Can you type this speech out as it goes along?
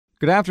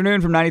Good afternoon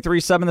from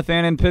 93.7 The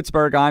Fan in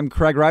Pittsburgh. I'm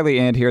Craig Riley,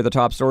 and here are the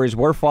top stories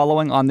we're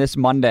following on this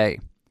Monday.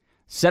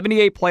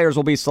 78 players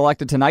will be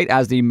selected tonight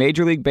as the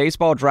Major League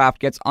Baseball draft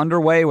gets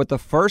underway with the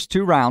first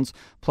 2 rounds,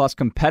 plus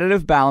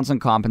competitive balance and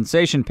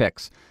compensation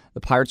picks. The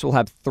Pirates will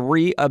have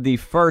 3 of the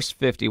first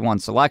 51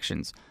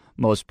 selections.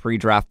 Most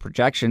pre-draft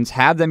projections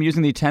have them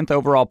using the 10th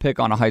overall pick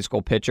on a high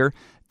school pitcher.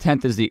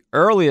 10th is the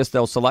earliest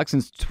they'll select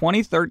since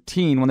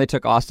 2013 when they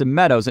took Austin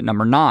Meadows at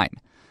number 9.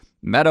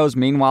 Meadows,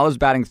 meanwhile, is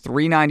batting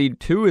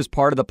 .392 as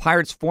part of the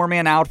Pirates'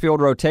 4-man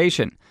outfield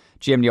rotation.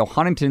 GM Neil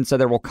Huntington said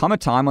there will come a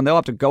time when they'll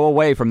have to go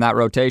away from that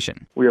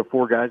rotation. We have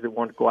 4 guys that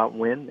want to go out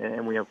and win,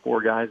 and we have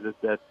 4 guys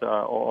that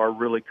are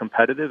really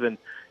competitive,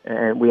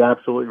 and we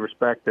absolutely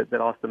respect that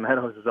Austin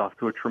Meadows is off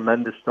to a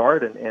tremendous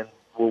start, and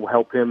we'll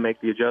help him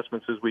make the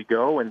adjustments as we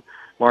go. And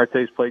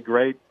Marte's played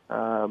great.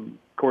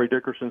 Corey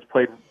Dickerson's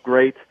played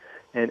great,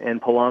 and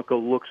Polanco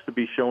looks to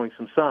be showing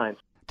some signs.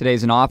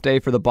 Today's an off day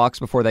for the Bucks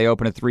before they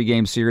open a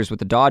 3-game series with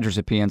the Dodgers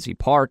at PNC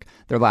Park.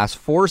 Their last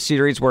 4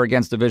 series were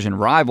against division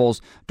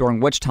rivals, during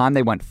which time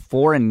they went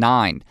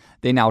 4-9.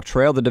 They now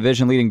trail the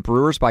division-leading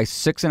Brewers by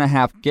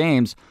 6.5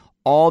 games.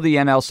 All the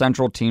NL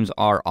Central teams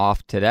are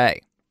off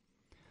today.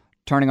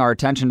 Turning our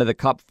attention to the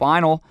Cup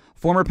final,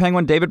 former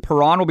Penguin David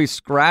Perron will be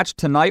scratched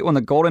tonight when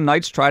the Golden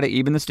Knights try to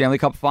even the Stanley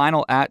Cup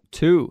final at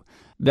 2.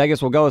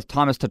 Vegas will go with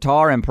Thomas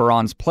Tatar in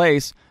Perron's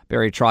place.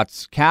 Barry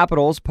Trotz's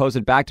Capitals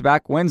posted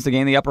back-to-back wins to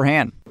gain the upper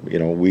hand.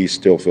 We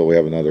still feel we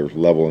have another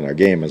level in our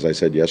game. As I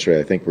said yesterday,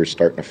 I think we're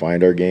starting to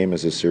find our game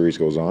as this series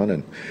goes on,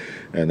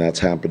 and that's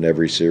happened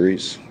every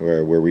series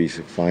where we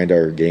find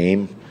our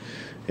game,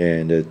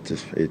 and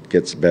it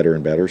gets better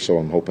and better, so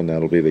I'm hoping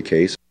that'll be the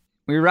case.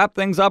 We wrap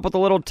things up with a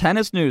little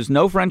tennis news.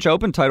 No French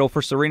Open title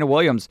for Serena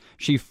Williams.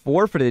 She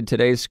forfeited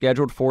today's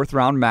scheduled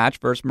 4th-round match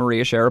versus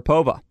Maria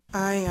Sharapova.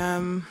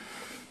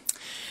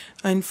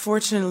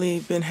 Unfortunately,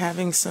 been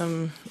having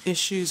some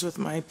issues with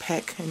my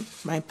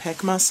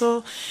pec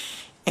muscle,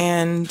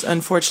 and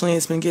unfortunately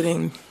it's been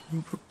getting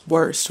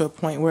worse to a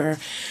point where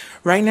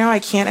right now I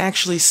can't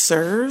actually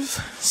serve,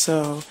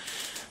 so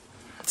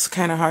it's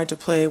kind of hard to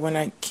play when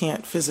I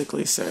can't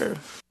physically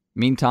serve.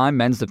 Meantime,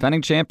 men's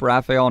defending champ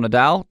Rafael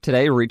Nadal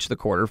today reached the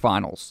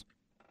quarterfinals.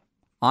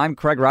 I'm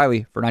Craig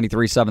Riley for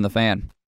 93.7 The Fan.